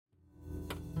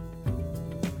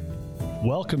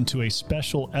Welcome to a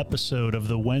special episode of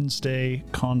the Wednesday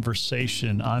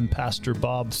Conversation. I'm Pastor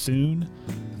Bob Thune,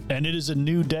 and it is a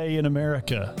new day in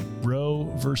America.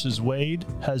 Roe versus Wade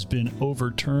has been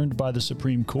overturned by the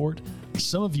Supreme Court.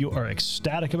 Some of you are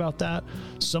ecstatic about that.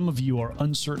 Some of you are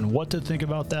uncertain what to think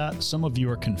about that. Some of you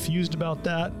are confused about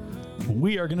that.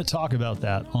 We are going to talk about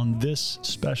that on this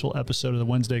special episode of the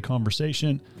Wednesday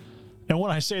Conversation. And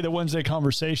when I say the Wednesday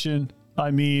Conversation,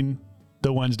 I mean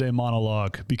the Wednesday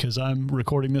monologue, because I'm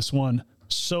recording this one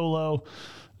solo.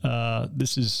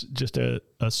 This is just a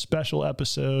special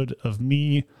episode of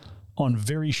me on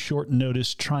very short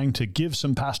notice trying to give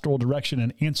some pastoral direction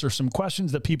and answer some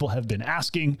questions that people have been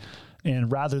asking.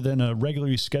 And rather than a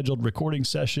regularly scheduled recording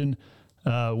session,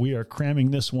 we are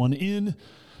cramming this one in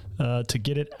to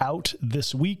get it out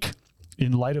this week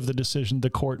in light of the decision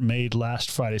the court made last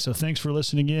Friday. So thanks for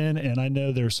listening in. And I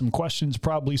know there's some questions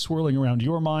probably swirling around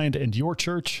your mind and your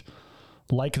church,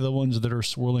 like the ones that are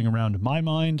swirling around my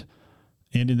mind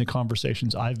and in the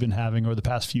conversations I've been having over the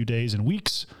past few days and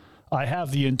weeks. I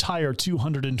have the entire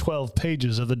 212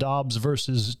 pages of the Dobbs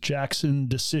versus Jackson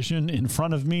decision in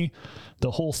front of me,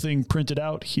 the whole thing printed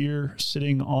out here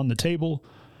sitting on the table,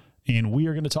 and we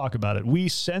are going to talk about it. We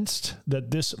sensed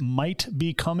that this might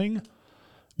be coming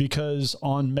because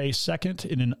on May 2nd,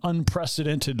 in an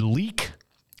unprecedented leak,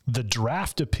 the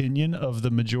draft opinion of the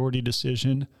majority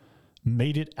decision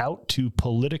made it out to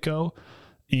Politico.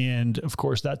 And of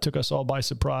course, that took us all by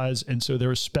surprise. And so there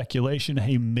was speculation,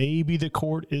 hey, maybe the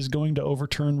court is going to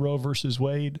overturn Roe versus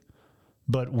Wade.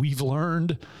 But we've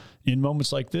learned in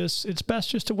moments like this, it's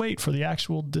best just to wait for the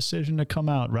actual decision to come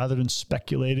out rather than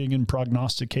speculating and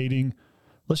prognosticating.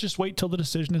 Let's just wait till the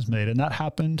decision is made. And that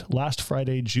happened last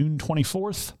Friday, June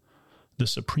 24th. The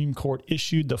Supreme Court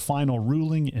issued the final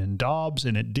ruling in Dobbs,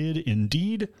 and it did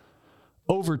indeed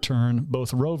overturn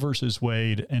both Roe versus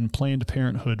Wade and Planned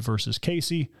Parenthood versus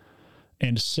Casey,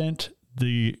 and sent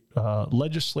the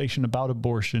legislation about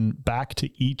abortion back to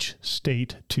each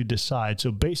state to decide.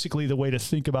 So basically, the way to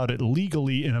think about it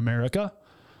legally in America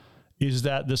is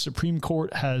that the Supreme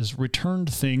Court has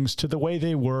returned things to the way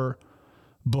they were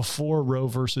before Roe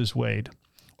versus Wade.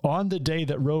 On the day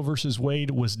that Roe versus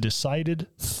Wade was decided,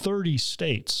 30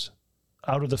 states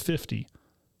out of the 50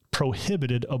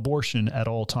 prohibited abortion at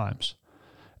all times.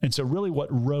 And so really what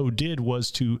Roe did was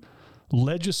to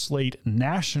legislate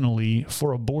nationally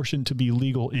for abortion to be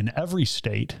legal in every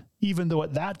state, even though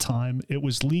at that time it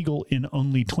was legal in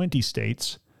only 20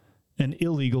 states and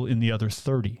illegal in the other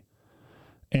 30.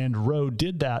 And Roe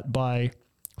did that by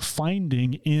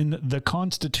finding in the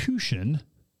Constitution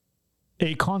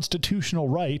a constitutional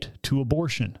right to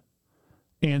abortion.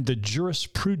 And the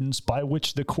jurisprudence by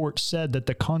which the court said that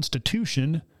the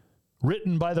Constitution,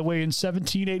 written, by the way, in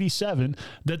 1787,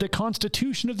 that the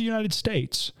Constitution of the United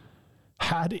States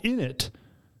had in it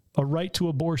a right to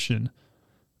abortion,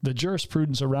 the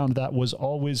jurisprudence around that was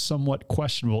always somewhat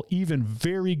questionable. Even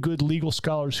very good legal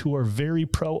scholars who are very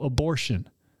pro-abortion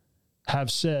have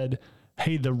said,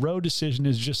 hey, the Roe decision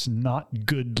is just not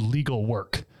good legal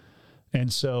work.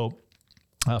 And so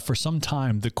for some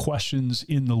time, the questions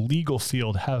in the legal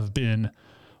field have been,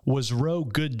 was Roe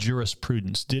good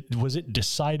jurisprudence? Was it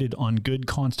decided on good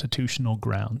constitutional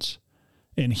grounds?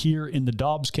 And here in the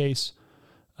Dobbs case,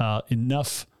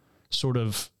 enough sort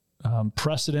of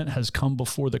precedent has come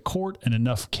before the court, and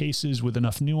enough cases with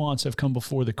enough nuance have come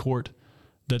before the court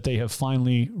that they have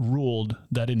finally ruled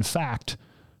that, in fact,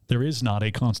 there is not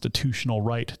a constitutional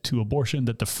right to abortion,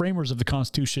 that the framers of the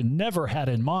Constitution never had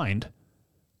in mind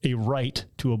a right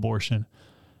to abortion,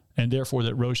 and therefore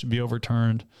that Roe should be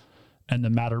overturned and the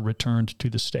matter returned to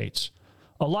the states.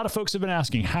 A lot of folks have been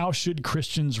asking, how should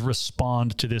Christians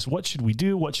respond to this? What should we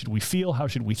do? What should we feel? How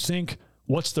should we think?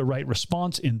 What's the right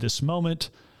response in this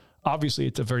moment? Obviously,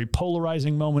 it's a very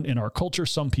polarizing moment in our culture.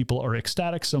 Some people are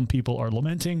ecstatic. Some people are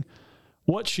lamenting.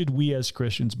 What should we as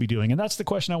Christians be doing? And that's the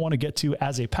question I want to get to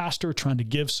as a pastor, trying to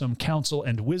give some counsel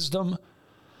and wisdom.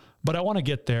 But I want to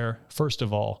get there, first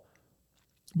of all,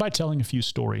 by telling a few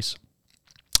stories.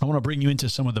 I want to bring you into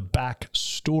some of the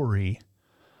backstory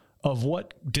of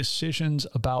what decisions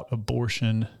about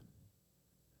abortion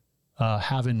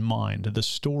have in mind, the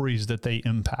stories that they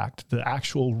impact, the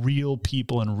actual real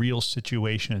people and real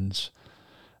situations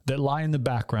that lie in the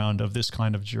background of this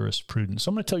kind of jurisprudence. So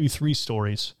I'm going to tell you 3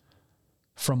 stories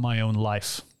from my own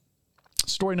life.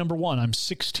 Story number 1, I'm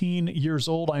 16 years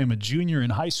old. I am a junior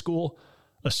in high school,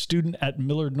 a student at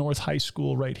Millard North High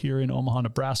School right here in Omaha,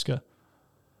 Nebraska.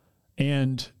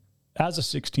 And as a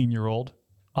 16-year-old,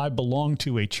 I belong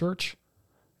to a church,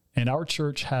 and our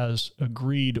church has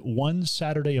agreed one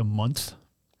Saturday a month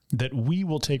that we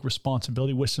will take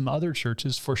responsibility with some other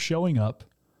churches for showing up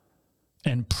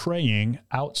and praying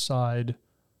outside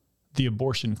the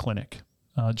abortion clinic,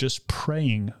 just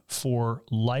praying for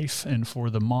life and for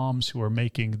the moms who are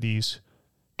making these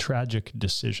tragic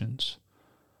decisions.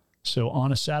 So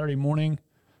on a Saturday morning,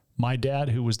 my dad,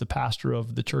 who was the pastor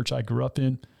of the church I grew up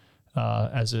in,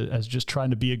 as just trying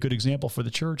to be a good example for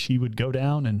the church, he would go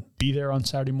down and be there on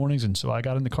Saturday mornings. And so I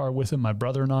got in the car with him, my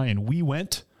brother and I, and we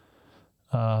went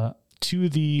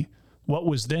to what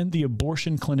was then the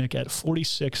abortion clinic at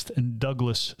 46th and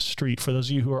Douglas Street. For those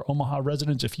of you who are Omaha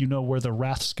residents, if you know where the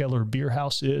Rathskeller Beer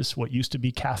House is, what used to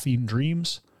be Caffeine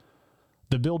Dreams,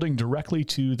 the building directly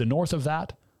to the north of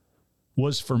that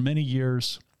was for many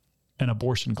years an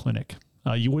abortion clinic.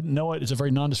 You wouldn't know it. It's a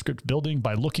very nondescript building.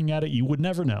 By looking at it, you would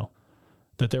never know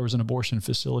that there was an abortion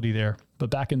facility there. But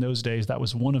back in those days, that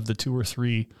was one of the 2 or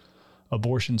 3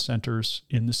 abortion centers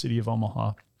in the city of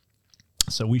Omaha.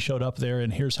 So we showed up there,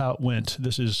 and here's how it went.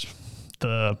 This is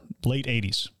the late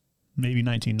 80s, maybe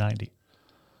 1990.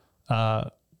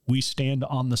 We stand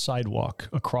on the sidewalk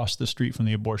across the street from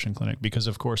the abortion clinic because,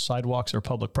 of course, sidewalks are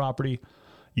public property.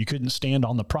 You couldn't stand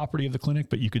on the property of the clinic,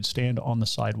 but you could stand on the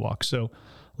sidewalk. So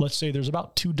let's say there's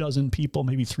about 24 people,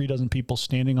 maybe 36 people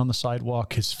standing on the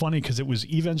sidewalk. It's funny because it was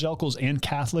evangelicals and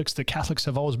Catholics. The Catholics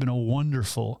have always been a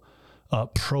wonderful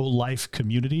pro-life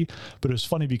community, but it was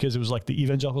funny because it was like the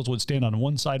evangelicals would stand on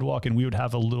one sidewalk and we would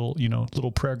have a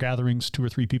little prayer gatherings, 2 or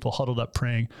 3 people huddled up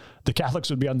praying. The Catholics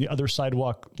would be on the other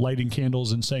sidewalk lighting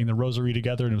candles and saying the rosary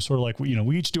together. And it was sort of like,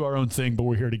 we each do our own thing, but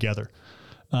we're here together.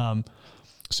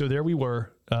 So there we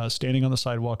were, standing on the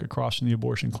sidewalk across from the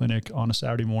abortion clinic on a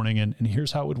Saturday morning. And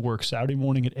here's how it would work. Saturday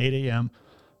morning at 8 a.m.,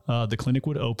 the clinic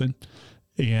would open,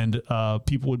 and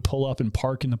people would pull up and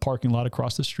park in the parking lot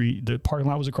across the street. The parking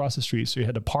lot was across the street, so you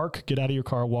had to park, get out of your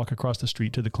car, walk across the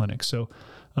street to the clinic. So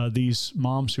these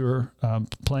moms who are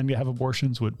planning to have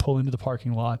abortions would pull into the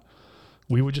parking lot.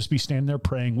 We would just be standing there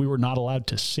praying. We were not allowed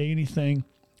to say anything,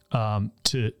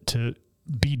 to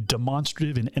be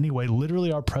demonstrative in any way.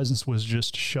 Literally, our presence was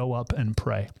just show up and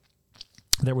pray.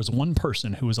 There was one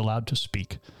person who was allowed to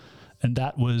speak, and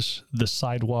that was the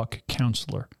sidewalk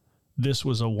counselor. This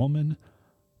was a woman,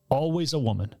 always a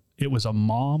woman. It was a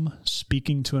mom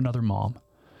speaking to another mom.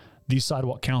 These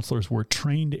sidewalk counselors were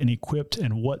trained and equipped,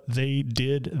 and what they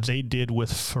did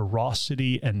with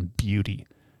ferocity and beauty.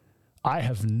 I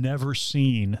have never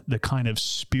seen the kind of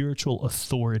spiritual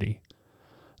authority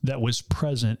that was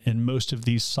present in most of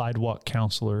these sidewalk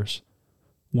counselors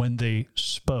when they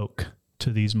spoke to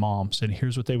these moms. And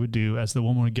here's what they would do. As the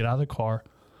woman would get out of the car,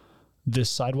 this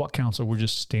sidewalk counselor would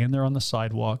just stand there on the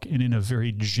sidewalk and in a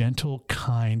very gentle,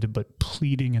 kind, but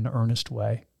pleading and earnest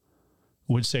way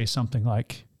would say something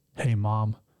like, "Hey,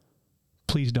 mom,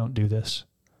 please don't do this.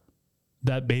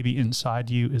 That baby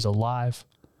inside you is alive.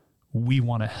 We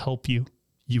want to help you.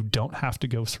 You don't have to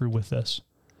go through with this.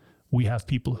 We have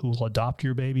people who will adopt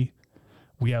your baby.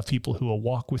 We have people who will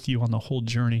walk with you on the whole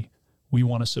journey. We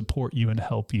want to support you and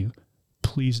help you.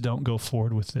 Please don't go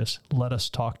forward with this. Let us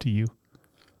talk to you."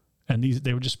 And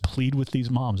they would just plead with these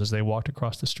moms as they walked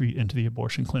across the street into the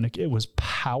abortion clinic. It was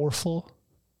powerful.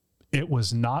 It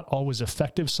was not always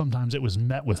effective. Sometimes it was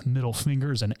met with middle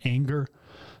fingers and anger.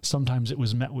 Sometimes it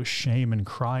was met with shame and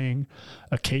crying.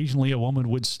 Occasionally, a woman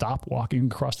would stop walking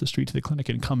across the street to the clinic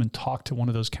and come and talk to one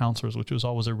of those counselors, which was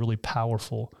always a really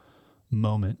powerful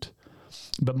moment.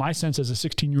 But my sense as a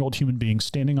 16-year-old human being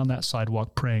standing on that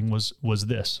sidewalk praying was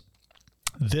this.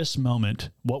 This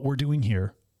moment, what we're doing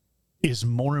here, is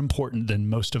more important than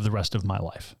most of the rest of my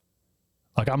life.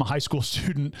 Like, I'm a high school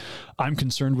student. I'm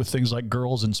concerned with things like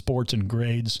girls and sports and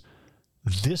grades.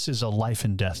 This is a life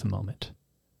and death moment.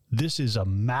 This is a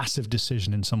massive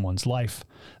decision in someone's life.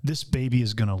 This baby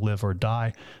is going to live or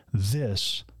die.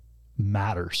 This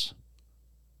matters.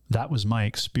 That was my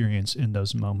experience in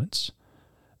those moments.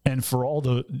 And for all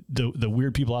the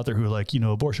weird people out there who are like,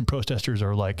 abortion protesters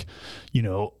are like,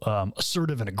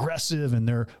 assertive and aggressive, and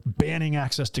they're banning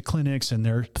access to clinics and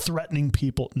they're threatening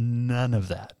people. None of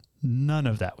that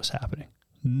was happening.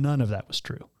 None of that was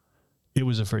true. It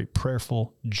was a very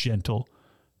prayerful, gentle,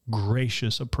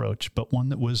 gracious approach, but one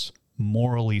that was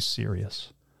morally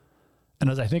serious. And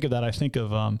as I think of that, I think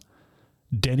of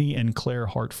Denny and Claire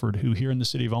Hartford, who here in the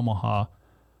city of Omaha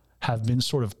have been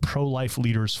sort of pro-life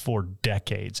leaders for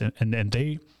decades. And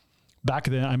they, back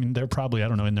then, they're probably,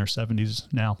 in their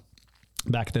 70s now.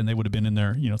 Back then they would have been in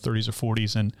their, 30s or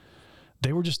 40s. And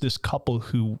they were just this couple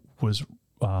who was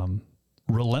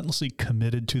relentlessly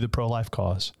committed to the pro-life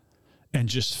cause and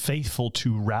just faithful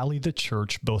to rally the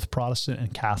church, both Protestant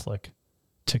and Catholic,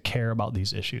 to care about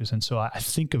these issues. And so I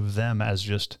think of them as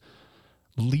just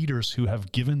leaders who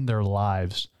have given their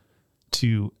lives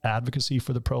to advocacy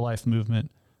for the pro-life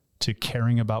movement, to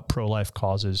caring about pro-life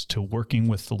causes, to working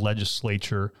with the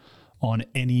legislature on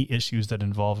any issues that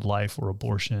involved life or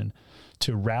abortion,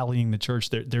 to rallying the church.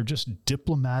 They're just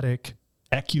diplomatic,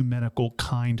 ecumenical,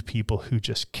 kind people who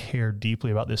just care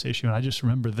deeply about this issue. And I just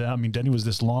remember them. I mean, Denny was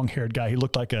this long-haired guy. He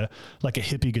looked like a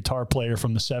hippie guitar player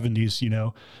from the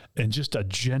 70s, and just a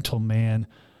gentle man,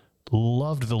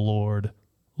 loved the Lord,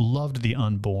 loved the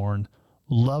unborn,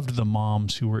 loved the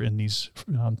moms who were in these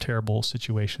terrible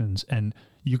situations. And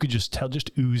you could just tell,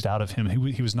 just oozed out of him.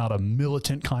 He was not a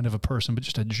militant kind of a person, but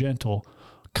just a gentle,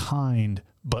 kind,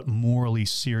 but morally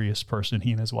serious person,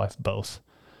 he and his wife both.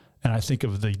 And I think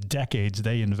of the decades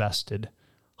they invested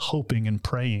hoping and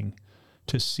praying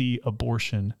to see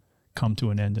abortion come to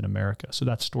an end in America. So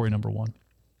that's story number one.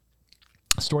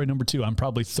 Story number two, I'm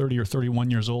probably 30 or 31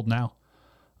 years old now.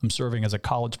 I'm serving as a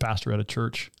college pastor at a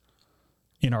church.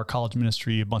 In our college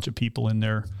ministry, a bunch of people in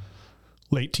their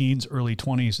late teens, early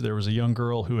 20s. There was a young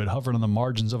girl who had hovered on the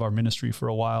margins of our ministry for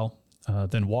a while,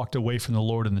 then walked away from the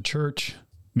Lord in the church,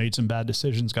 made some bad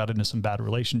decisions, got into some bad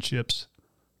relationships,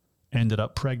 ended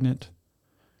up pregnant,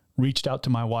 reached out to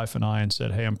my wife and I and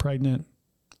said, "Hey, I'm pregnant.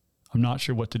 I'm not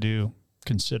sure what to do,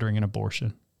 considering an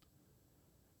abortion."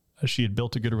 She had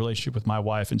built a good relationship with my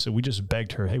wife, and so we just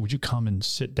begged her, "Hey, would you come and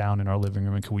sit down in our living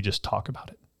room and can we just talk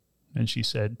about it?" And she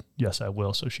said, "Yes, I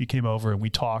will." So she came over and we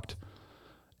talked,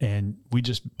 and we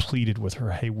just pleaded with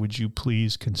her, "Hey, would you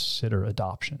please consider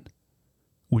adoption?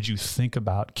 Would you think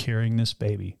about carrying this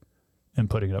baby and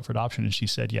putting it up for adoption?" And she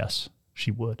said, yes,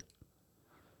 she would.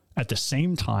 At the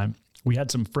same time, we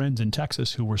had some friends in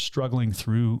Texas who were struggling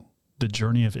through the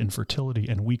journey of infertility,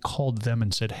 and we called them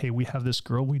and said, "Hey, we have this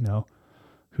girl we know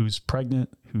who's pregnant,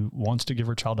 who wants to give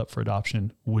her child up for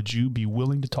adoption. Would you be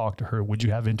willing to talk to her? Would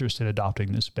you have interest in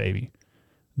adopting this baby?"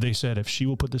 They said, "If she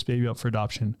will put this baby up for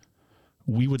adoption,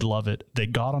 we would love it." They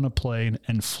got on a plane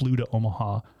and flew to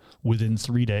Omaha within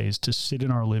 3 days to sit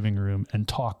in our living room and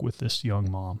talk with this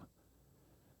young mom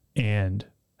and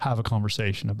have a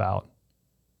conversation about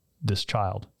this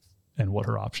child and what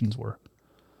her options were.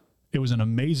 It was an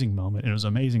amazing moment. It was an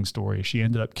amazing story. She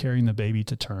ended up carrying the baby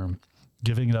to term,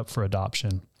 giving it up for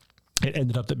adoption. It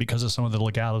ended up that because of some of the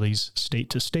legalities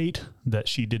state to state, that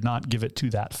she did not give it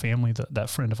to that family, that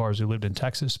friend of ours who lived in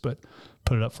Texas, but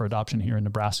put it up for adoption here in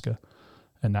Nebraska.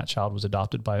 And that child was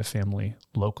adopted by a family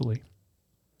locally.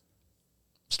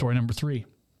 Story number three.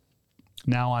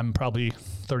 Now I'm probably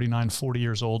 39, 40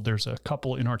 years old. There's a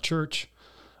couple in our church,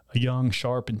 a young,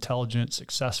 sharp, intelligent,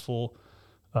 successful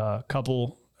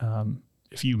couple.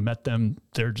 If you met them,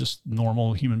 they're just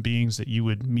normal human beings that you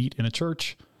would meet in a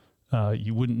church.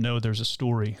 You wouldn't know there's a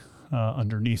story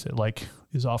underneath it, like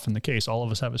is often the case. All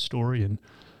of us have a story, and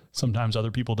sometimes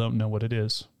other people don't know what it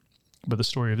is. But the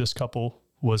story of this couple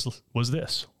was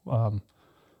this.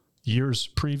 Years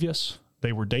previous,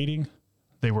 they were dating.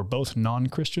 They were both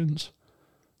non-Christians.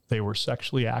 They were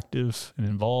sexually active and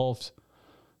involved.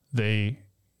 They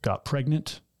got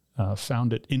pregnant,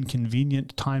 found it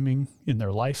inconvenient timing in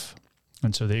their life,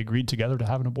 and so they agreed together to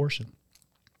have an abortion.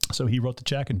 So he wrote the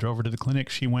check and drove her to the clinic.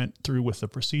 She went through with the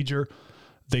procedure.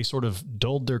 They sort of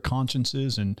dulled their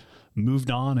consciences and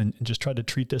moved on and just tried to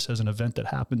treat this as an event that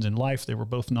happens in life. They were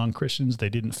both non-Christians. They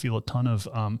didn't feel a ton of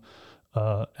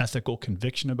ethical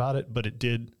conviction about it, but it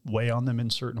did weigh on them in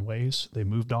certain ways. They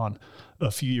moved on.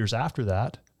 A few years after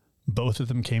that, both of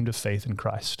them came to faith in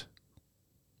Christ.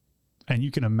 And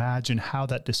you can imagine how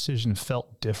that decision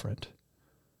felt different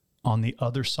on the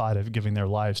other side of giving their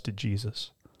lives to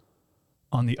Jesus,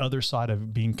 on the other side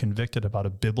of being convicted about a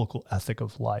biblical ethic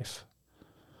of life.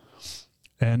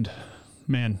 And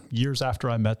man, years after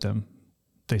I met them,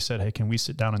 they said, "Hey, can we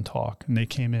sit down and talk?" And they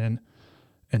came in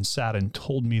and sat and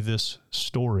told me this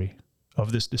story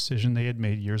of this decision they had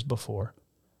made years before.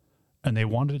 And they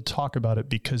wanted to talk about it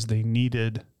because they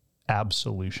needed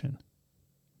absolution.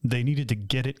 They needed to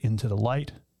get it into the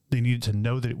light. They needed to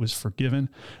know that it was forgiven.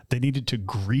 They needed to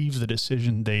grieve the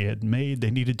decision they had made.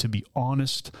 They needed to be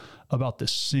honest about the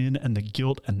sin and the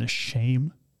guilt and the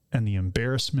shame and the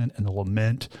embarrassment and the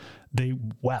lament. They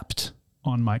wept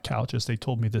on my couch as they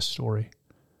told me this story.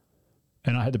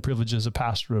 And I had the privilege as a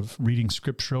pastor of reading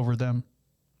scripture over them,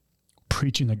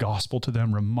 preaching the gospel to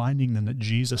them, reminding them that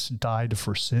Jesus died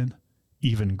for sin,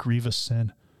 even grievous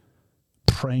sin,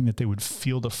 praying that they would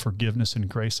feel the forgiveness and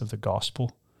grace of the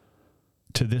gospel.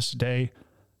 To this day,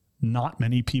 not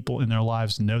many people in their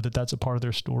lives know that that's a part of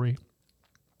their story.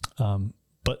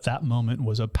 But that moment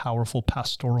was a powerful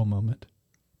pastoral moment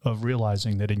of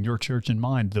realizing that in your church and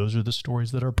mine, those are the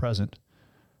stories that are present.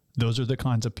 Those are the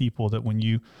kinds of people that when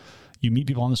you meet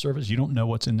people on the surface, you don't know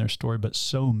what's in their story, but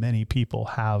so many people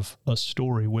have a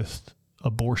story with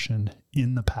abortion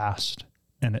in the past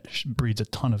and it breeds a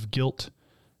ton of guilt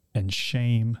and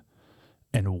shame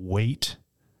and weight.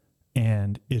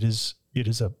 And it is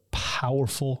a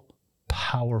powerful,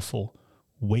 powerful,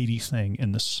 weighty thing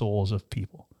in the souls of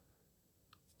people.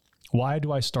 Why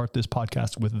do I start this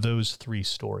podcast with those three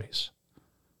stories?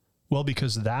 Well,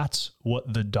 because that's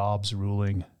what the Dobbs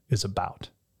ruling is about.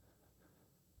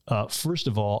 First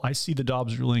of all, I see the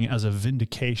Dobbs ruling as a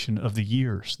vindication of the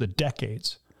years, the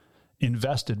decades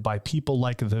invested by people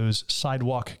like those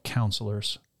sidewalk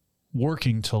counselors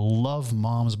working to love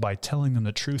moms by telling them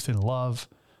the truth in love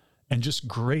and just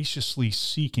graciously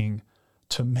seeking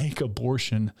to make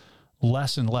abortion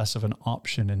less and less of an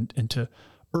option and to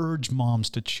urge moms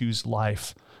to choose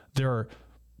life. There are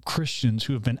Christians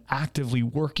who have been actively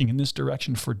working in this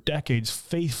direction for decades,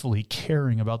 faithfully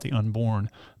caring about the unborn.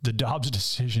 The Dobbs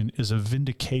decision is a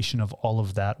vindication of all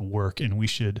of that work, and we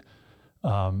should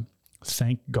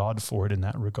thank God for it in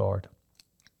that regard.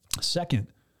 Second,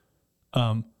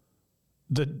 the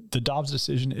Dobbs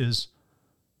decision is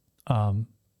a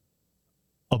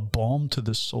balm to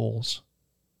the souls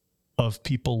of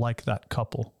people like that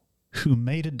couple who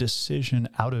made a decision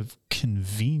out of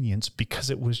convenience because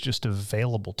it was just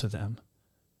available to them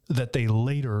that they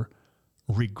later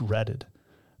regretted.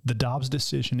 The Dobbs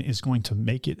decision is going to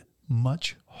make it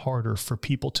much harder for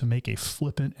people to make a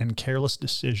flippant and careless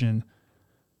decision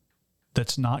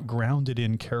that's not grounded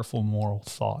in careful moral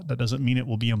thought. That doesn't mean it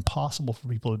will be impossible for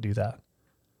people to do that.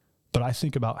 But I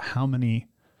think about how many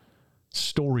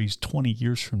stories 20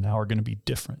 years from now are going to be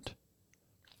different,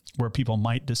 where people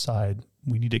might decide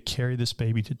we need to carry this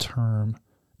baby to term,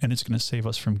 and it's going to save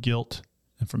us from guilt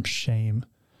and from shame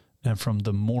and from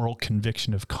the moral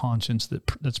conviction of conscience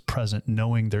that's present,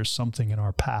 knowing there's something in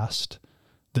our past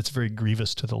that's very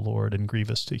grievous to the Lord and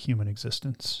grievous to human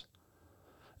existence.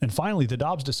 And finally, the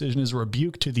Dobbs decision is a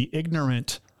rebuke to the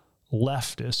ignorant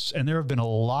leftists, and there have been a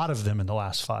lot of them in the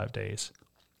last 5 days,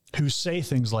 who say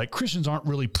things like Christians aren't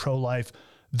really pro-life.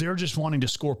 They're just wanting to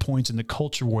score points in the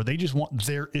culture war. They just want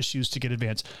their issues to get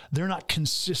advanced. They're not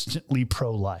consistently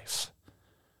pro-life.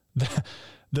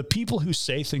 The people who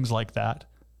say things like that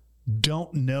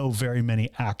don't know very many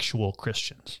actual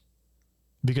Christians,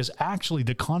 because actually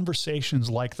the conversations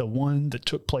like the one that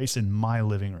took place in my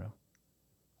living room,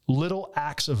 little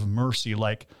acts of mercy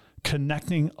like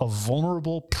connecting a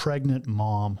vulnerable pregnant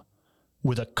mom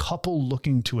with a couple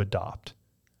looking to adopt,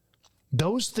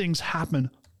 those things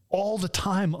happen all the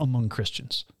time among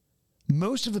Christians.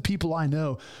 Most of the people I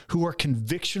know who are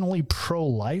convictionally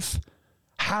pro-life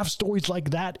have stories like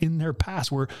that in their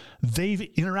past where they've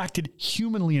interacted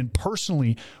humanly and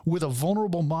personally with a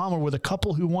vulnerable mom or with a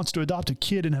couple who wants to adopt a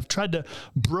kid and have tried to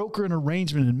broker an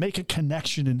arrangement and make a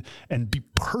connection and be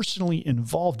personally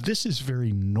involved. This is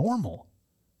very normal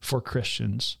for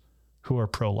Christians who are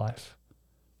pro-life.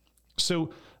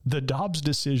 So the Dobbs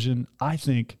decision, I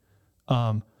think,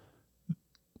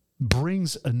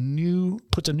 puts a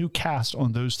new cast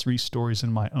on those three stories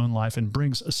in my own life and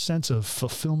brings a sense of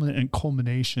fulfillment and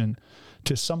culmination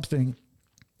to something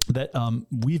that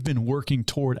we've been working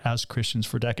toward as Christians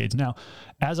for decades. Now,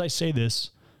 as I say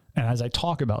this, and as I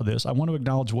talk about this, I want to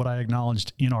acknowledge what I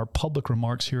acknowledged in our public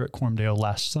remarks here at Cormdale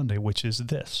last Sunday, which is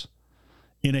this.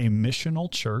 In a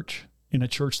missional church, in a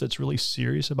church that's really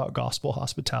serious about gospel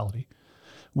hospitality,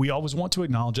 we always want to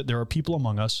acknowledge that there are people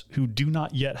among us who do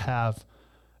not yet have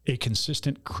a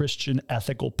consistent Christian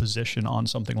ethical position on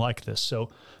something like this. So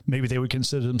maybe they would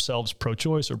consider themselves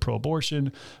pro-choice or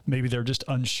pro-abortion. Maybe they're just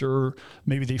unsure.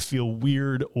 Maybe they feel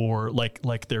weird, or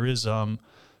like there is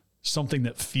something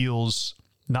that feels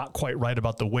not quite right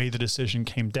about the way the decision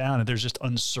came down, and there's just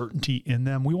uncertainty in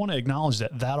them. We want to acknowledge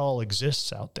that all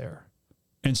exists out there.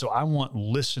 And so I want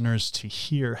listeners to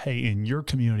hear, hey, in your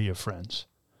community of friends,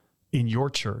 in your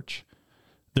church,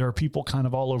 there are people kind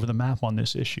of all over the map on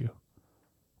this issue.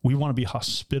 We want to be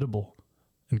hospitable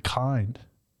and kind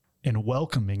and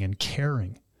welcoming and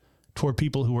caring toward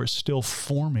people who are still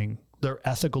forming their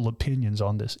ethical opinions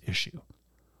on this issue.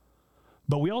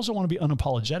 But we also want to be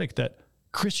unapologetic that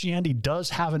Christianity does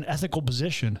have an ethical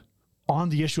position on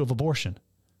the issue of abortion.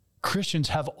 Christians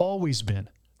have always been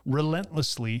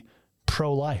relentlessly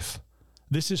pro-life.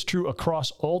 This is true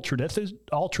across all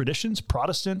traditions,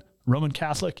 Protestant, Roman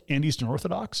Catholic, and Eastern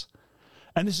Orthodox.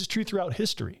 And this is true throughout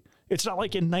history. It's not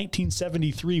like in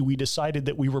 1973 we decided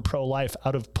that we were pro-life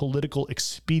out of political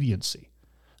expediency.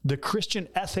 The Christian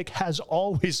ethic has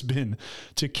always been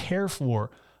to care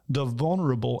for the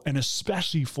vulnerable, and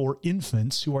especially for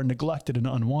infants who are neglected and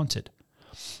unwanted.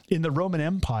 In the Roman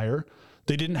Empire,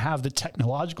 they didn't have the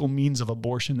technological means of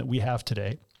abortion that we have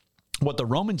today. What the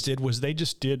Romans did was they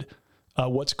just did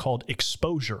what's called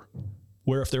exposure,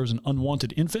 where if there was an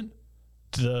unwanted infant,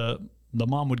 the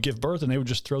mom would give birth and they would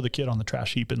just throw the kid on the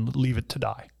trash heap and leave it to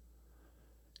die.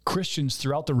 Christians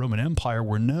throughout the Roman Empire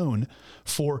were known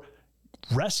for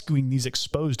rescuing these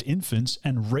exposed infants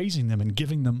and raising them and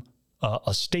giving them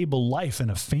a stable life and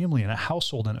a family and a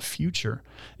household and a future.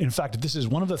 In fact, this is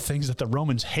one of the things that the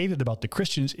Romans hated about the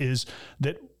Christians, is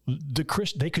that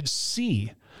they could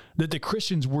see that the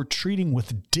Christians were treating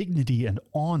with dignity and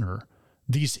honor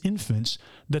these infants,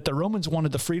 that the Romans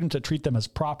wanted the freedom to treat them as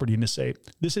property and to say,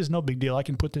 this is no big deal. I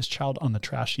can put this child on the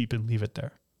trash heap and leave it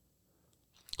there.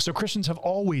 So Christians have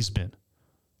always been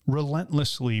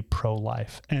relentlessly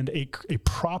pro-life, and a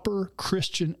proper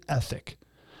Christian ethic,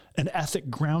 an ethic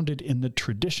grounded in the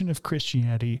tradition of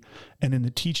Christianity and in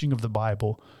the teaching of the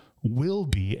Bible, will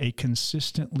be a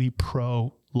consistently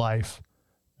pro-life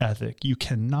ethic. You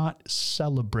cannot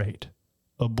celebrate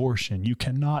abortion. You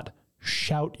cannot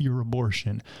shout your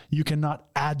abortion. You cannot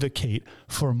advocate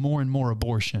for more and more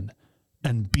abortion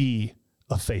and be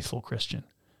a faithful Christian.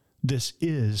 This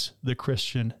is the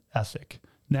Christian ethic.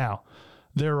 Now,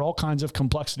 there are all kinds of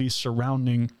complexities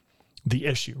surrounding the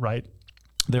issue, right?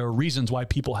 There are reasons why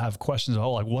people have questions.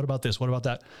 Oh, like, what about this? What about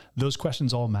that? Those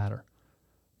questions all matter.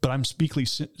 But I'm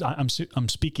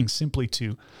speaking simply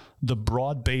to the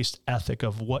broad-based ethic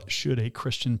of what should a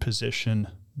Christian position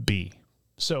be.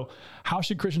 So how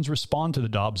should Christians respond to the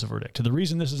Dobbs verdict? The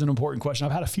reason this is an important question,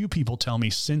 I've had a few people tell me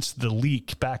since the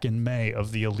leak back in May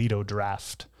of the Alito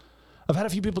draft, I've had a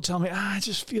few people tell me, I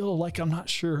just feel like I'm not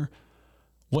sure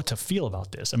what to feel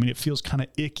about this. I mean, it feels kind of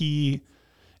icky.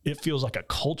 It feels like a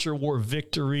culture war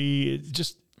victory.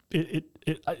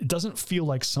 It doesn't feel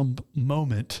like some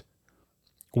moment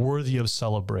worthy of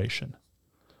celebration.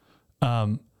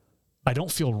 I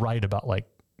don't feel right about like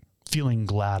feeling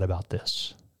glad about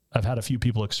this. I've had a few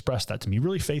people express that to me,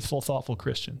 really faithful, thoughtful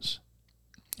Christians.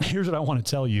 Here's what I want to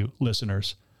tell you,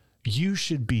 listeners. You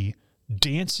should be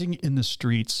dancing in the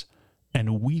streets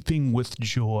and weeping with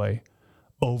joy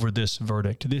over this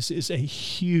verdict. This is a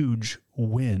huge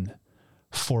win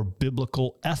for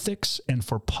biblical ethics and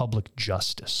for public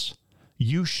justice.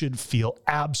 You should feel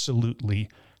absolutely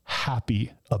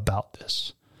happy about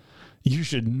this. You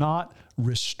should not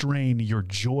restrain your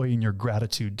joy and your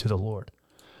gratitude to the Lord.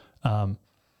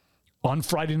 On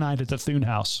Friday night at the Thune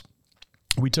House,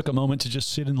 we took a moment to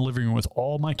just sit in the living room with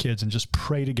all my kids and just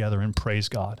pray together and praise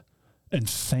God and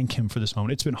thank Him for this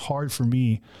moment. It's been hard for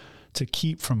me to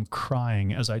keep from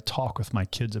crying as I talk with my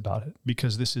kids about it,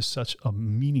 because this is such a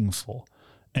meaningful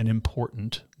and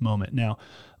important moment. Now,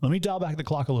 let me dial back the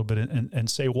clock a little bit and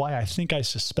say why I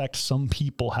suspect some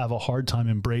people have a hard time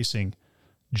embracing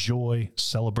joy,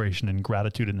 celebration, and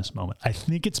gratitude in this moment. I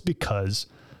think it's because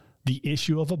the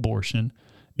issue of abortion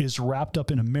is wrapped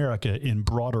up in America in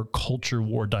broader culture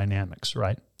war dynamics,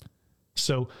 right?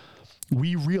 So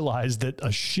we realize that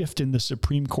a shift in the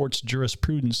Supreme Court's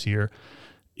jurisprudence here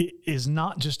is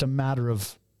not just a matter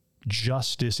of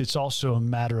justice. It's also a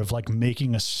matter of like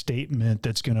making a statement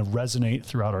that's going to resonate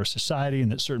throughout our society and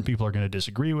that certain people are going to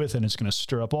disagree with, and it's going to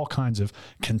stir up all kinds of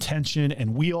contention,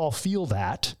 and we all feel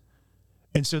that.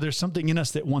 And so there's something in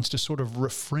us that wants to sort of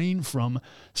refrain from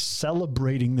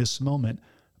celebrating this moment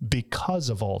because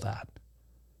of all that.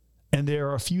 And there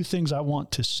are a few things I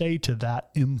want to say to that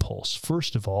impulse.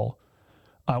 First of all,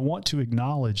 I want to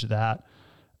acknowledge that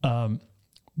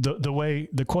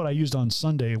the quote I used on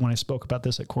Sunday when I spoke about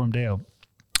this at Coram Deo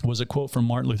was a quote from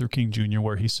Martin Luther King Jr.,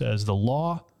 where he says, "The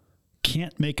law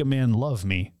can't make a man love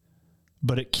me,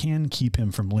 but it can keep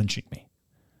him from lynching me."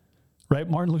 Right?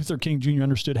 Martin Luther King Jr.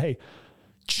 understood, hey,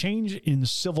 change in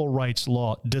civil rights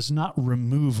law does not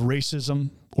remove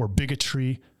racism or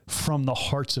bigotry from the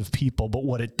hearts of people, but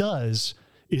what it does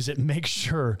is it makes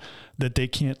sure that they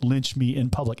can't lynch me in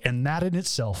public. And that in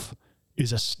itself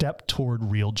is a step toward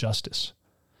real justice.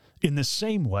 In the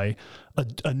same way,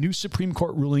 a new Supreme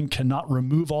Court ruling cannot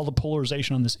remove all the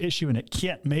polarization on this issue, and it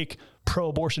can't make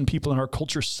pro-abortion people in our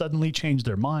culture suddenly change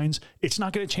their minds. It's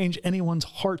not going to change anyone's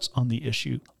hearts on the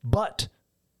issue, but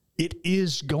it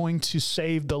is going to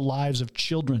save the lives of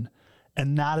children,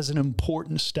 and that is an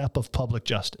important step of public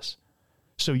justice.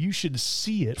 So you should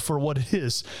see it for what it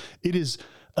is. It is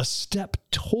a step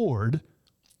toward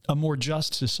a more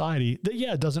just society that,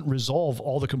 yeah, doesn't resolve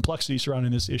all the complexity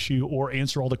surrounding this issue or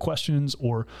answer all the questions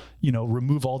or,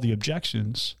 remove all the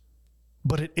objections,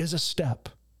 but it is a step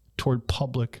toward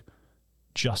public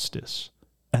justice.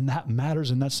 And that matters,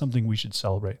 and that's something we should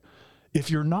celebrate. If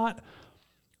you're not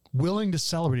willing to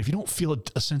celebrate, if you don't feel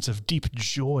a sense of deep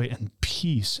joy and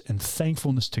peace and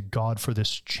thankfulness to God for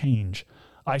this change,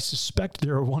 I suspect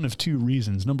there are one of two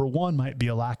reasons. Number one might be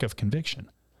a lack of conviction.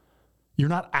 You're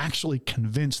not actually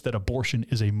convinced that abortion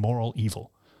is a moral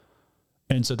evil.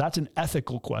 And so that's an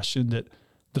ethical question that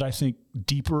I think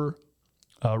deeper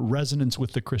resonance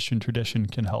with the Christian tradition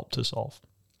can help to solve.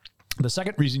 The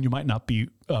second reason you might not be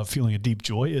feeling a deep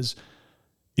joy is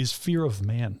fear of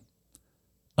man.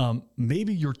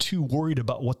 Maybe you're too worried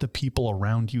about what the people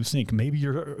around you think. Maybe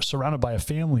you're surrounded by a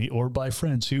family or by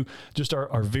friends who just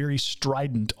are very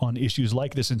strident on issues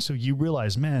like this. And so you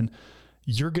realize, man,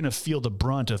 you're going to feel the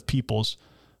brunt of people's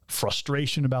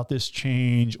frustration about this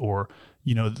change, or,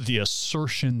 the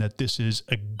assertion that this is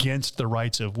against the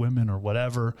rights of women or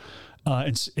whatever.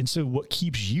 And so what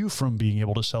keeps you from being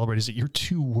able to celebrate is that you're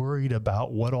too worried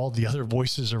about what all the other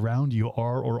voices around you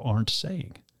are or aren't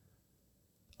saying.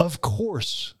 Of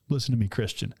course, listen to me,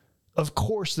 Christian. Of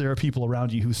course, there are people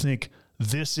around you who think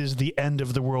this is the end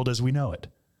of the world as we know it.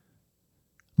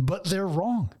 But they're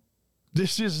wrong.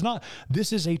 This is not.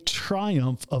 This is a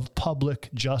triumph of public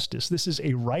justice. This is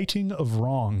a righting of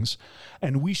wrongs,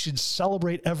 and we should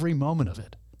celebrate every moment of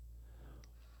it.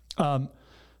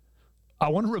 I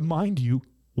want to remind you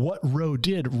what Roe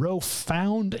did. Roe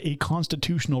found a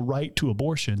constitutional right to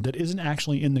abortion that isn't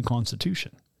actually in the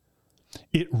Constitution.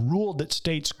 It ruled that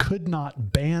states could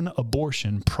not ban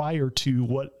abortion prior to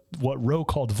what Roe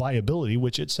called viability,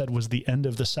 which it said was the end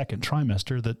of the second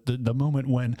trimester, the moment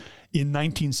when, in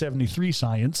 1973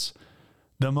 science,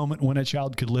 the moment when a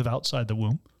child could live outside the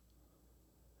womb.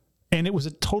 And it was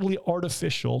a totally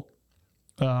artificial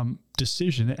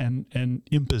decision and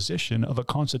imposition of a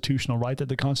constitutional right that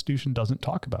the Constitution doesn't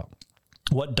talk about.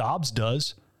 What Dobbs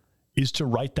does is to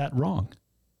right that wrong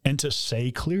and to say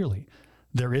clearly,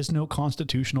 there is no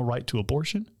constitutional right to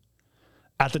abortion.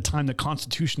 At the time the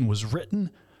Constitution was written,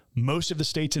 most of the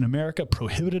states in America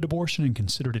prohibited abortion and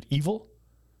considered it evil.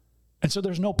 And so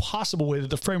there's no possible way that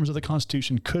the framers of the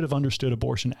Constitution could have understood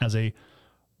abortion as an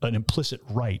implicit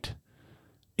right.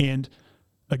 And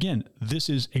again, this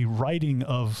is a writing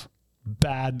of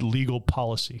bad legal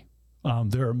policy.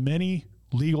 There are many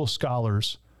legal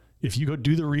scholars. If you go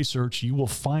do the research, you will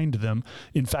find them.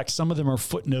 In fact, some of them are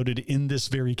footnoted in this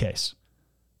very case.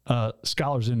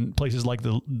 Scholars in places like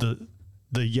the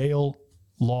Yale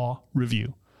Law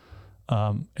Review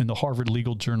and the Harvard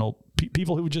Legal Journal,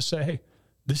 people who would just say, hey,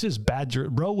 this is bad.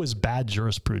 Roe was bad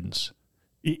jurisprudence.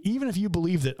 Even if you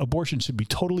believe that abortion should be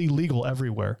totally legal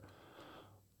everywhere,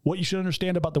 what you should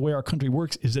understand about the way our country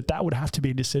works is that would have to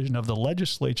be a decision of the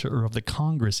legislature or of the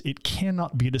Congress. It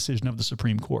cannot be a decision of the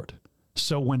Supreme Court.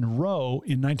 So when Roe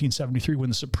in 1973, when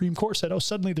the Supreme Court said,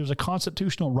 suddenly there's a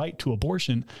constitutional right to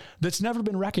abortion that's never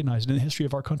been recognized in the history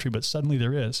of our country, but suddenly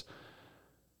there is.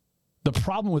 The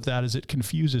problem with that is it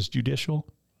confuses judicial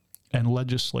and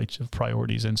legislative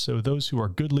priorities. And so those who are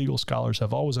good legal scholars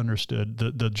have always understood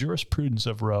the jurisprudence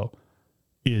of Roe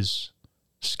is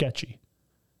sketchy.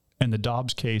 And the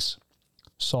Dobbs case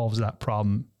solves that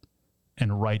problem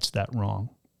and rights that wrong.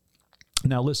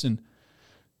 Now, listen,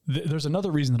 there's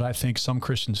another reason that I think some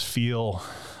Christians feel,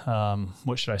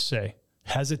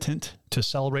 hesitant to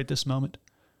celebrate this moment.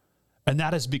 And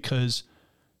that is because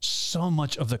so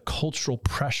much of the cultural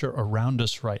pressure around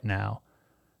us right now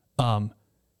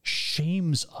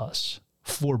shames us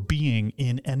for being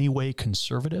in any way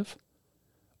conservative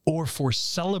or for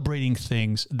celebrating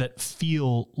things that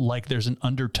feel like there's an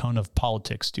undertone of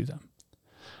politics to them.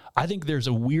 I think there's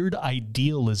a weird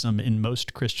idealism in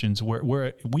most Christians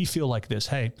where we feel like this,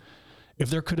 hey, if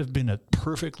there could have been a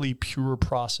perfectly pure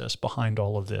process behind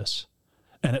all of this,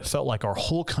 and it felt like our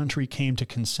whole country came to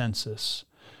consensus,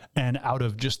 and out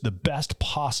of just the best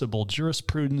possible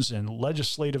jurisprudence and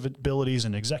legislative abilities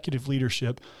and executive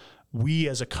leadership, we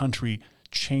as a country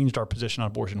changed our position on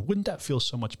abortion. Wouldn't that feel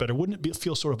so much better? Wouldn't it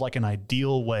feel sort of like an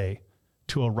ideal way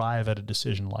to arrive at a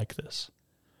decision like this?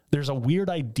 There's a weird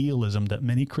idealism that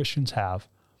many Christians have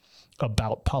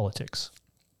about politics.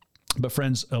 But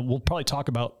friends, we'll probably talk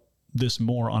about this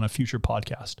more on a future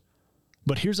podcast.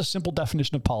 But here's a simple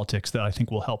definition of politics that I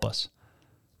think will help us.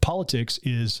 Politics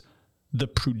is the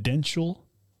prudential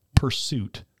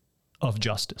pursuit of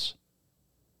justice.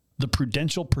 The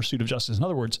prudential pursuit of justice. In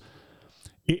other words,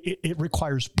 it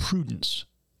requires prudence.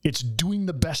 It's doing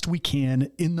the best we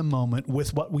can in the moment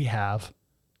with what we have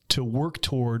to work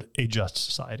toward a just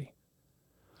society.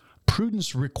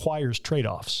 Prudence requires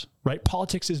trade-offs, right?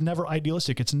 Politics is never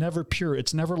idealistic. It's never pure.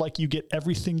 It's never like you get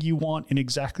everything you want in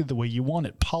exactly the way you want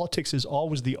it. Politics is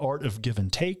always the art of give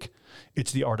and take.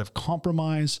 It's the art of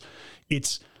compromise.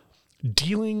 It's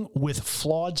dealing with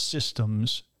flawed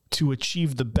systems to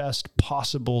achieve the best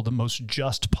possible, the most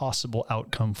just possible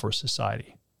outcome for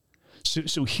society.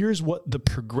 So here's what the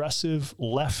progressive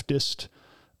leftist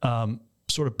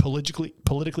sort of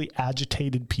politically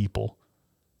agitated people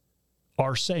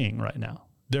are saying right now.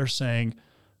 They're saying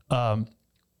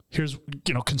here's,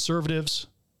 conservatives,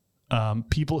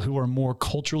 people who are more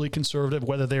culturally conservative,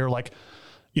 whether they're like,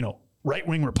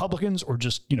 right-wing Republicans or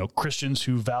just, Christians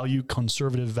who value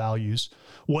conservative values.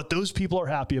 What those people are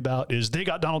happy about is they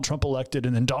got Donald Trump elected,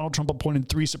 and then Donald Trump appointed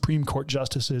 3 Supreme Court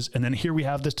justices. And then here we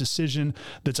have this decision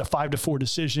that's a 5-4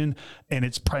 decision. And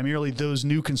it's primarily those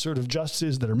new conservative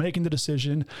justices that are making the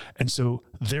decision. And so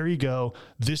there you go.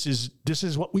 This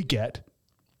is what we get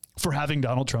for having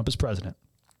Donald Trump as president.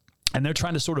 And they're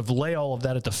trying to sort of lay all of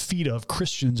that at the feet of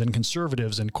Christians and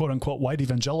conservatives and quote unquote white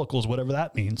evangelicals, whatever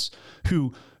that means,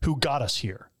 who got us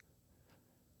here.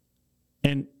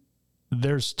 And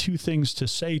there's 2 things to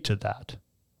say to that.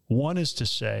 One is to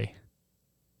say,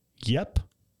 yep,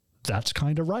 that's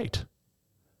kind of right.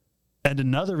 And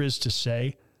another is to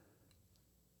say,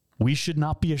 we should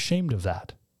not be ashamed of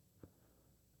that.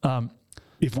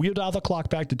 If we dial the clock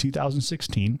back to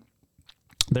 2016,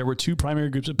 there were 2 primary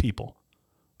groups of people.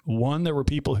 One, there were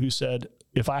people who said,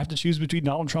 if I have to choose between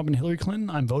Donald Trump and Hillary Clinton,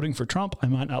 I'm voting for Trump. I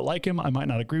might not like him. I might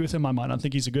not agree with him. I might not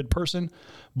think he's a good person.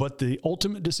 But the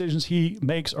ultimate decisions he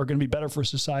makes are going to be better for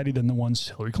society than the ones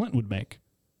Hillary Clinton would make.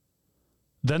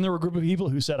 Then there were a group of people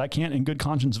who said, I can't in good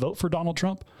conscience vote for Donald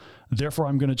Trump. Therefore,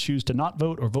 I'm going to choose to not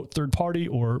vote or vote third party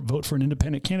or vote for an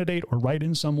independent candidate or write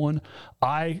in someone.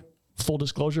 I, full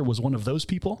disclosure, was one of those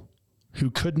people who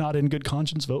could not in good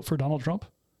conscience vote for Donald Trump.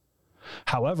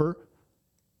 However,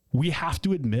 we have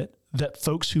to admit that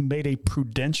folks who made a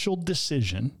prudential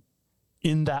decision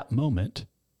in that moment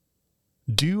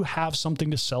do have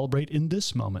something to celebrate in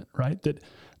this moment, right? That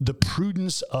the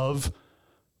prudence of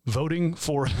voting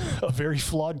for a very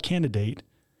flawed candidate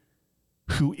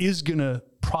who is going to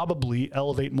probably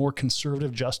elevate more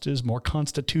conservative justices, more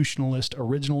constitutionalist,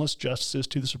 originalist justices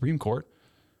to the Supreme Court,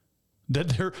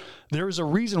 that there is a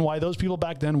reason why those people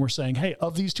back then were saying, hey,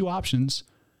 of these 2 options,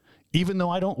 even though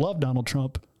I don't love Donald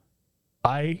Trump,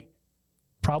 I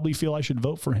probably feel I should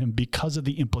vote for him because of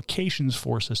the implications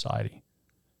for society.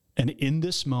 And in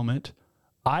this moment,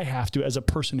 I have to, as a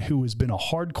person who has been a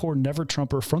hardcore never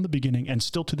Trumper from the beginning and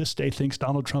still to this day thinks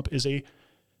Donald Trump is a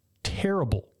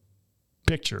terrible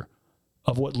picture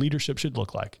of what leadership should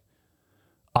look like,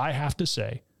 I have to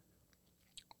say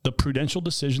the prudential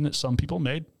decision that some people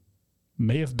made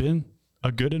may have been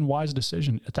a good and wise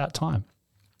decision at that time.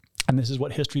 And this is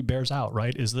what history bears out,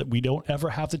 right? Is that we don't ever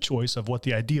have the choice of what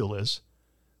the ideal is.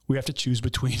 We have to choose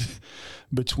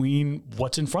between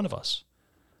what's in front of us.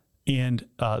 And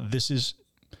this is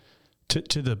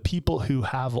to the people who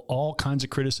have all kinds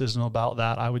of criticism about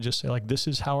that. I would just say, like, this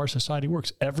is how our society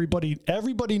works.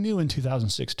 Everybody knew in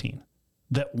 2016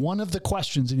 that one of the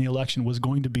questions in the election was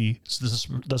going to be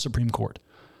the Supreme Court,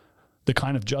 the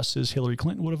kind of justice Hillary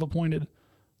Clinton would have appointed,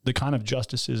 the kind of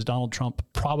justices Donald Trump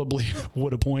probably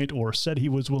would appoint or said he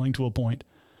was willing to appoint.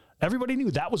 Everybody knew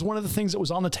that was one of the things that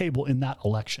was on the table in that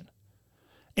election.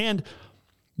 And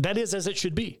that is as it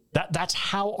should be. That's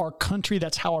how our country,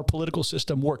 that's how our political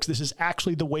system works. This is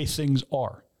actually the way things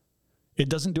are. It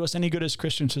doesn't do us any good as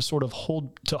Christians to sort of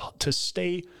to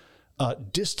stay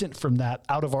distant from that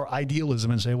out of our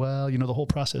idealism and say, well, the whole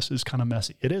process is kind of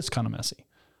messy. It is kind of messy.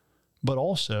 But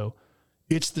also,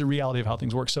 it's the reality of how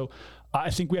things work. So I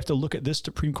think we have to look at this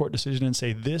Supreme Court decision and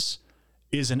say this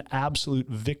is an absolute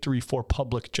victory for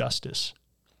public justice.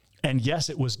 And yes,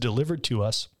 it was delivered to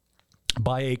us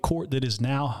by a court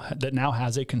that now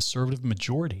has a conservative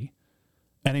majority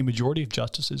and a majority of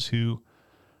justices who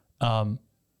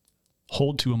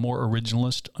hold to a more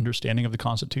originalist understanding of the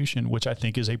Constitution, which I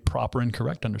think is a proper and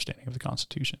correct understanding of the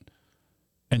Constitution.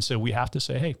 And so we have to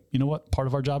say, hey, you know what? Part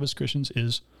of our job as Christians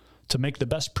is to make the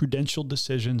best prudential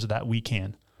decisions that we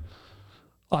can.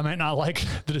 I might not like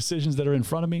the decisions that are in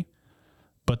front of me,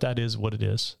 but that is what it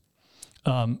is.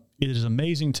 It is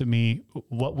amazing to me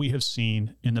what we have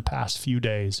seen in the past few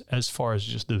days as far as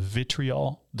just the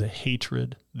vitriol, the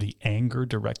hatred, the anger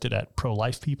directed at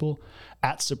pro-life people,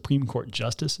 at Supreme Court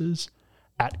justices,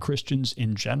 at Christians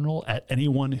in general, at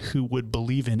anyone who would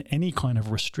believe in any kind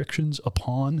of restrictions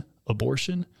upon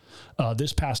abortion.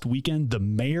 This past weekend, the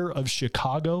mayor of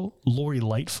Chicago, Lori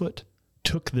Lightfoot,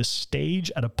 took the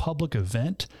stage at a public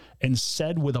event and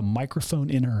said with a microphone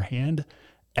in her hand,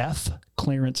 F.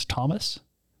 Clarence Thomas.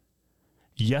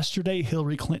 Yesterday,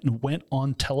 Hillary Clinton went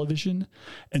on television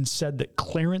and said that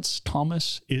Clarence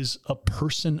Thomas is a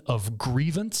person of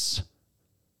grievance.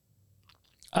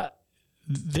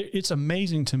 It's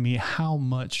amazing to me how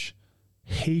much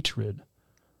hatred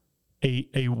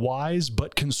a wise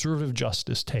but conservative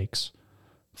justice takes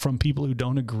from people who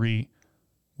don't agree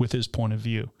with his point of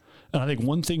view. And I think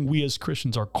one thing we as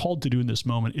Christians are called to do in this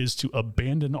moment is to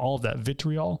abandon all of that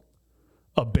vitriol,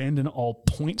 abandon all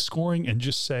point scoring, and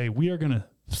just say, we are going to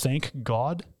thank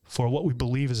God for what we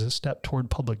believe is a step toward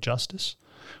public justice.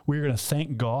 We're going to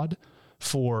thank God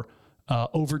for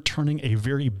overturning a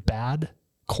very bad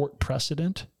court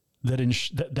precedent that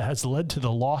has led to the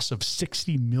loss of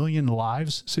 60 million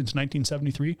lives since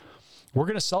 1973. We're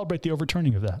going to celebrate the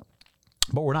overturning of that.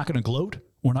 But we're not going to gloat.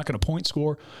 We're not going to point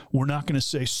score. We're not going to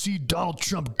say, see, Donald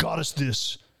Trump got us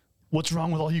this. What's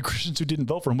wrong with all you Christians who didn't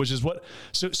vote for him? Which is what,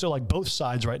 so like both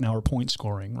sides right now are point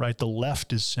scoring, right? The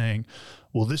left is saying,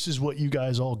 well, this is what you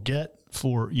guys all get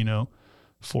for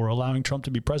allowing Trump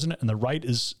to be president. And the right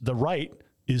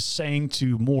is saying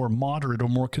to more moderate or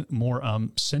more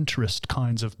centrist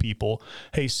kinds of people,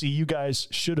 hey, see, you guys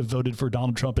should have voted for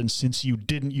Donald Trump. And since you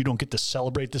didn't, you don't get to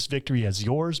celebrate this victory as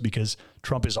yours because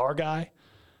Trump is our guy.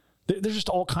 There's just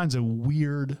all kinds of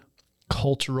weird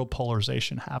cultural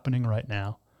polarization happening right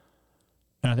now.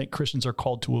 And I think Christians are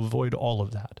called to avoid all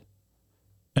of that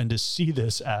and to see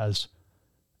this as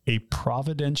a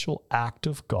providential act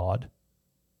of God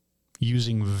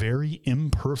using very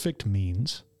imperfect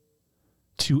means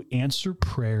to answer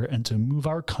prayer and to move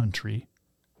our country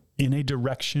in a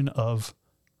direction of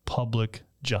public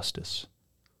justice.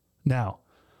 Now,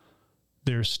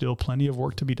 there's still plenty of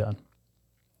work to be done.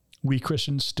 We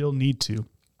Christians still need to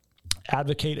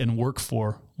advocate and work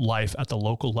for life at the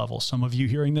local level. Some of you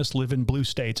hearing this live in blue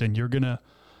states, and you're going to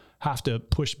have to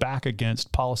push back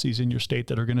against policies in your state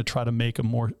that are going to try to make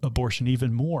abortion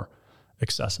even more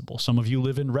accessible. Some of you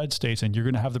live in red states, and you're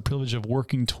going to have the privilege of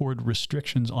working toward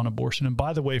restrictions on abortion. And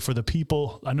by the way, for the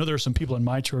people, I know there are some people in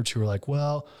my church who are like,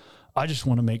 well, I just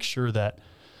want to make sure that,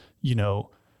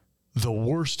 the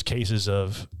worst cases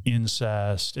of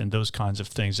incest and those kinds of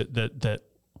things that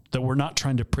we're not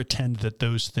trying to pretend that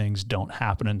those things don't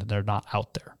happen and that they're not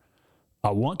out there.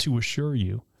 I want to assure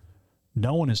you,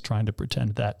 no one is trying to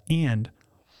pretend that. And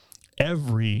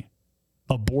every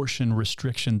abortion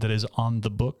restriction that is on the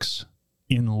books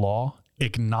in law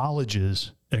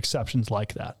acknowledges exceptions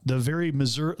like that. The very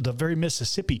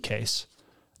Mississippi case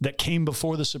that came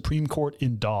before the Supreme Court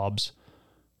in Dobbs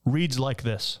reads like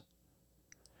this: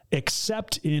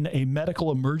 except in a medical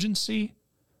emergency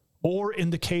or in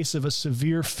the case of a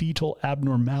severe fetal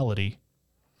abnormality,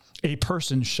 a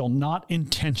person shall not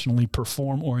intentionally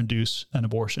perform or induce an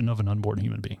abortion of an unborn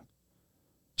human being.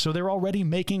 So they're already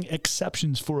making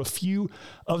exceptions for a few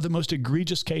of the most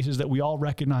egregious cases that we all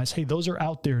recognize, hey, those are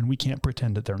out there and we can't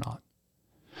pretend that they're not.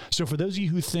 So for those of you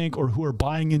who think or who are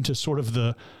buying into sort of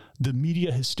the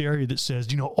media hysteria that says,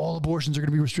 all abortions are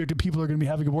going to be restricted, people are going to be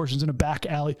having abortions in a back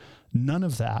alley, none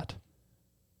of that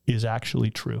is actually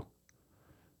true.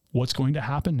 What's going to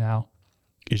happen now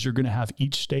is you're going to have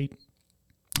each state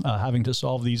having to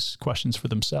solve these questions for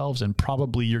themselves, and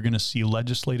probably you're going to see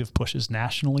legislative pushes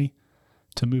nationally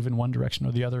to move in one direction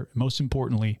or the other. Most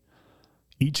importantly,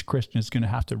 each Christian is going to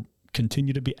have to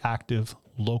continue to be active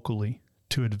locally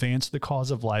to advance the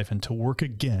cause of life and to work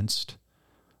against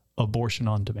abortion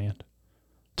on demand,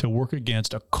 to work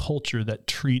against a culture that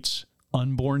treats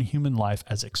unborn human life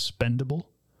as expendable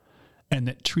and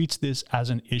that treats this as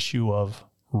an issue of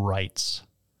rights.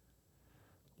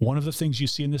 One of the things you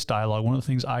see in this dialogue, one of the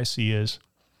things I see is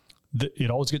that it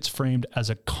always gets framed as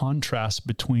a contrast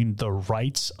between the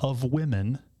rights of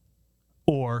women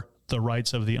or the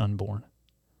rights of the unborn.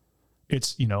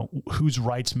 It's, whose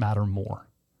rights matter more.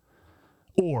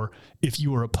 Or if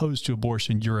you are opposed to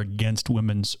abortion, you're against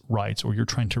women's rights, or you're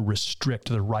trying to restrict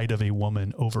the right of a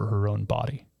woman over her own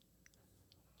body.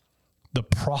 The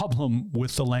problem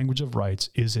with the language of rights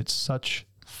is it's such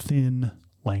thin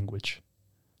language.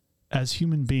 As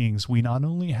human beings, we not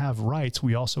only have rights,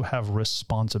 we also have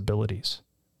responsibilities.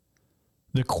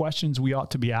 The questions we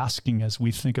ought to be asking as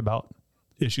we think about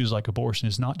issues like abortion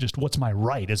is not just what's my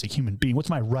right as a human being, what's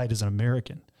my right as an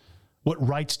American? What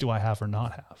rights do I have or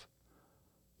not have?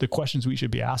 The questions we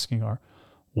should be asking are,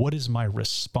 what is my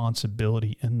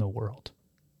responsibility in the world?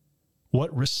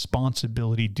 What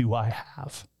responsibility do I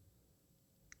have?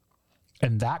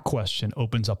 And that question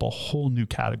opens up a whole new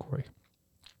category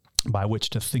by which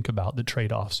to think about the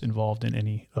trade-offs involved in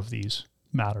any of these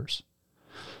matters.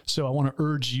 So I want to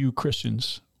urge you,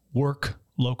 Christians, work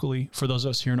locally. For those of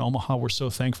us here in Omaha, we're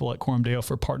so thankful at Coram Deo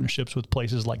for partnerships with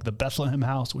places like the Bethlehem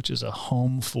House, which is a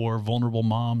home for vulnerable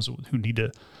moms who need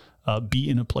to be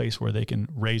in a place where they can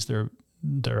raise their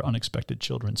unexpected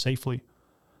children safely.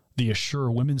 The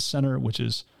Assure Women's Center, which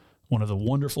is one of the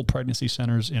wonderful pregnancy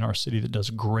centers in our city that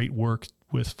does great work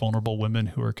with vulnerable women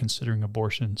who are considering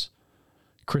abortions.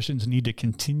 Christians need to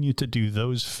continue to do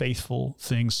those faithful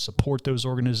things, support those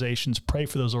organizations, pray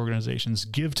for those organizations,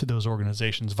 give to those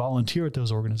organizations, volunteer at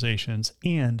those organizations,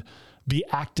 and be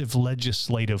active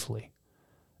legislatively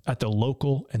at the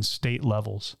local and state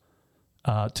levels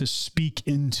to speak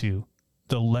into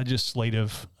the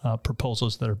legislative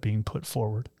proposals that are being put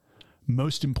forward.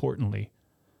 Most importantly,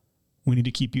 we need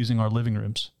to keep using our living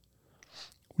rooms.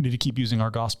 We need to keep using our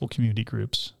gospel community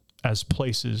groups as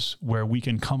places where we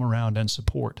can come around and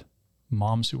support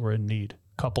moms who are in need,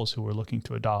 couples who are looking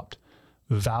to adopt,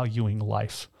 valuing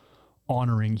life,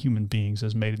 honoring human beings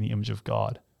as made in the image of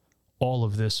God. All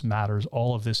of this matters.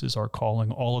 All of this is our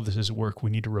calling. All of this is work we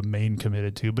need to remain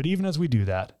committed to. But even as we do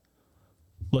that,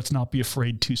 let's not be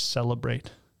afraid to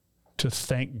celebrate, to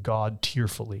thank God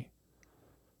tearfully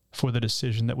for the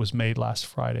decision that was made last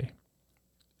Friday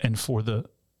and for the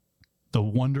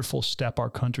wonderful step our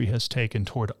country has taken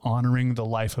toward honoring the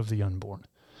life of the unborn,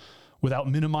 without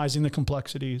minimizing the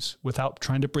complexities, without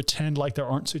trying to pretend like there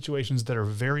aren't situations that are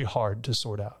very hard to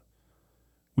sort out.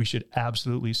 We should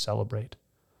absolutely celebrate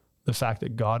the fact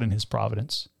that God in his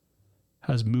providence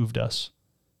has moved us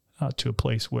to a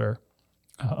place where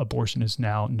abortion is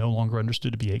now no longer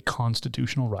understood to be a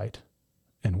constitutional right,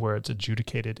 and where it's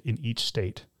adjudicated in each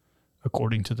state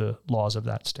according to the laws of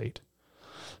that state.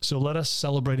 So let us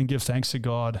celebrate and give thanks to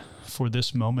God for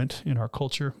this moment in our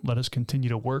culture. Let us continue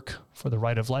to work for the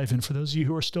right of life. And for those of you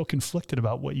who are still conflicted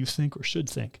about what you think or should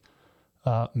think,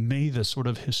 may the sort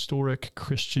of historic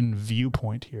Christian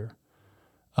viewpoint here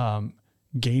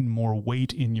gain more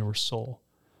weight in your soul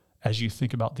as you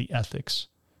think about the ethics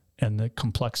and the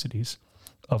complexities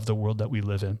of the world that we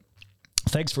live in.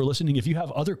 Thanks for listening. If you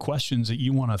have other questions that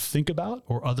you want to think about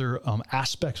or other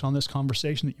aspects on this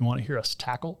conversation that you want to hear us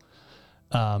tackle,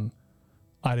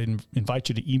 I'd invite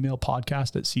you to email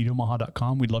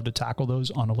podcast@seedomaha.com. We'd love to tackle those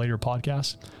on a later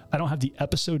podcast. I don't have the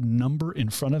episode number in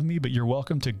front of me, but you're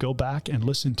welcome to go back and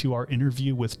listen to our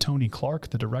interview with Tony Clark,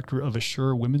 the director of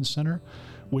Assure Women's Center,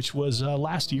 which was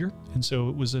last year. And so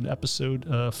it was an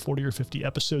episode 40 or 50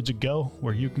 episodes ago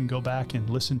where you can go back and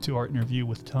listen to our interview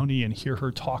with Tony and hear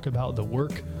her talk about the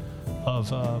work of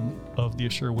the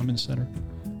Assure Women's Center.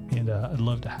 And I'd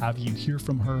love to have you hear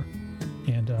from her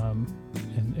and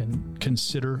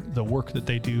consider the work that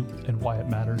they do and why it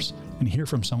matters, and hear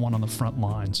from someone on the front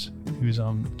lines who's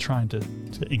trying to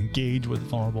engage with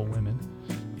vulnerable women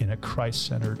in a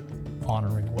Christ-centered,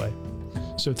 honoring way.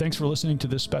 So thanks for listening to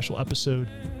this special episode,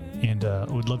 and I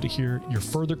would love to hear your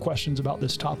further questions about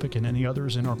this topic and any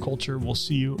others in our culture. We'll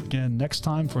see you again next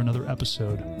time for another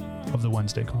episode of the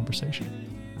Wednesday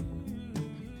Conversation.